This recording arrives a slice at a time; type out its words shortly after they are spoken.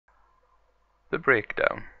The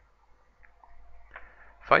breakdown.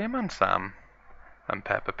 Fireman Sam and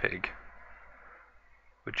Peppa Pig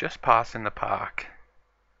were just passing the park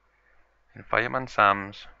in Fireman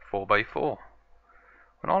Sam's 4x4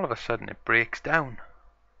 when all of a sudden it breaks down.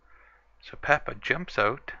 So Peppa jumps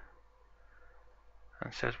out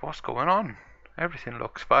and says, "What's going on? Everything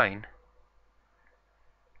looks fine.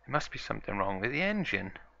 There must be something wrong with the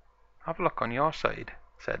engine. Have a look on your side,"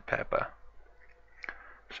 said Peppa.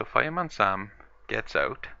 So Fireman Sam gets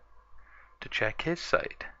out to check his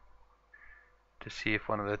side to see if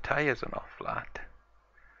one of the tyres are not flat.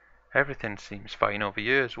 Everything seems fine over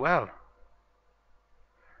here as well.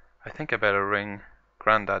 I think I better ring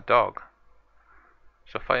Granddad Dog.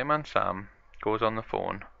 So Fireman Sam goes on the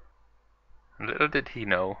phone, and little did he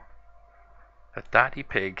know that Daddy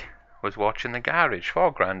Pig was watching the garage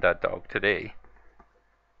for Granddad Dog today.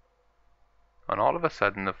 And all of a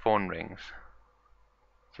sudden the phone rings.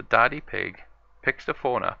 So Daddy Pig picks the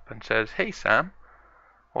phone up and says, "Hey Sam,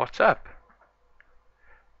 what's up?"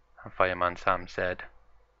 And Fireman Sam said,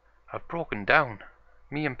 "I've broken down.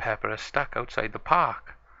 Me and Peppa are stuck outside the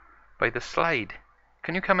park by the slide.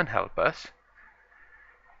 Can you come and help us?"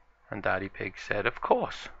 And Daddy Pig said, "Of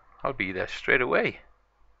course, I'll be there straight away."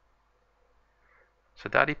 So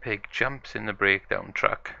Daddy Pig jumps in the breakdown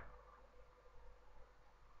truck,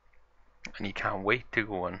 and he can't wait to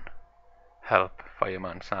go and help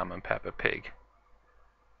Fireman Sam and Peppa Pig.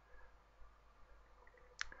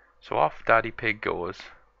 So off Daddy Pig goes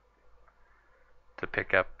to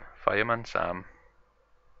pick up Fireman Sam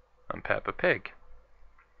and Peppa Pig.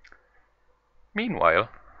 Meanwhile,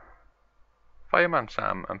 Fireman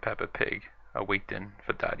Sam and Peppa Pig are waiting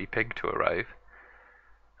for Daddy Pig to arrive.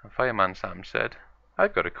 And Fireman Sam said,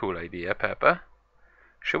 "I've got a cool idea, Peppa.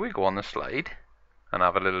 Shall we go on the slide and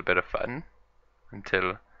have a little bit of fun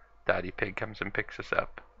until Daddy Pig comes and picks us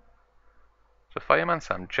up?" So Fireman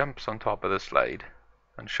Sam jumps on top of the slide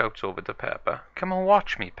and shouts over to Peppa, "Come and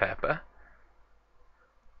watch me, Peppa."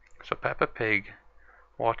 So Peppa Pig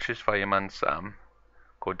watches Fireman Sam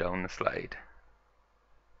go down the slide.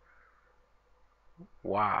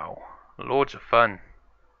 "Wow, loads of fun,"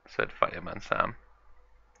 said Fireman Sam.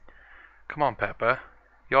 "Come on, Peppa,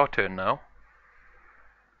 your turn now."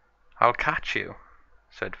 "I'll catch you,"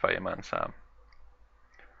 said Fireman Sam.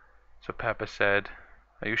 So Peppa said,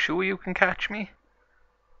 "Are you sure you can catch me?"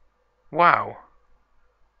 Wow!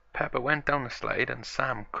 Peppa went down the slide and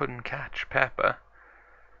Sam couldn't catch Peppa.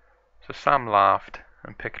 So Sam laughed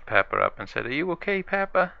and picked Peppa up and said, "Are you okay,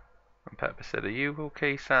 Peppa?" And Peppa said, "Are you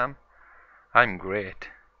okay, Sam?" "I'm great."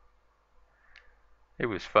 It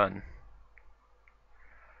was fun.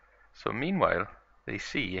 So meanwhile, they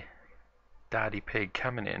see Daddy Pig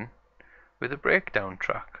coming in with a breakdown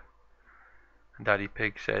truck. And Daddy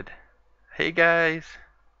Pig said, "Hey guys,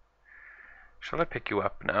 shall I pick you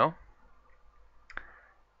up now?"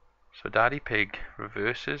 So Daddy Pig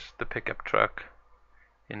reverses the pickup truck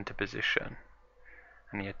into position,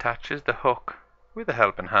 and he attaches the hook, with a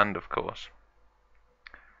helping hand of course,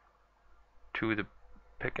 to the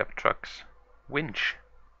pickup truck's winch.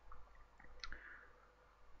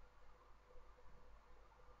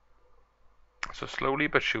 So slowly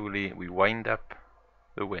but surely we wind up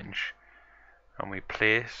the winch and we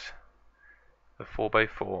place the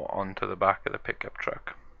 4x4 onto the back of the pickup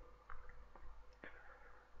truck.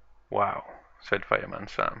 "Wow," said Fireman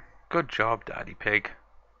Sam. "Good job, Daddy Pig.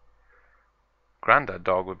 Granddad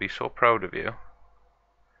Dog would be so proud of you.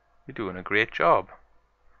 You're doing a great job."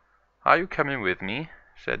 "Are you coming with me?"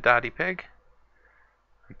 said Daddy Pig.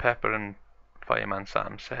 And Peppa and Fireman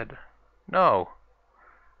Sam said, "No,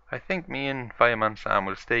 I think me and Fireman Sam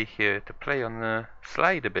will stay here to play on the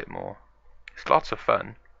slide a bit more. It's lots of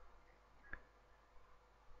fun."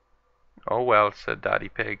 "Oh well," said Daddy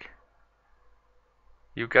Pig.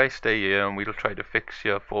 "You guys stay here and we'll try to fix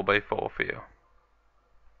your 4x4 for you."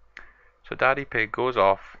 So Daddy Pig goes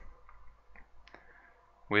off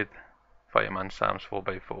with Fireman Sam's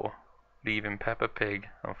 4x4, leaving Peppa Pig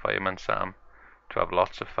and Fireman Sam to have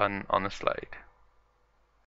lots of fun on the slide.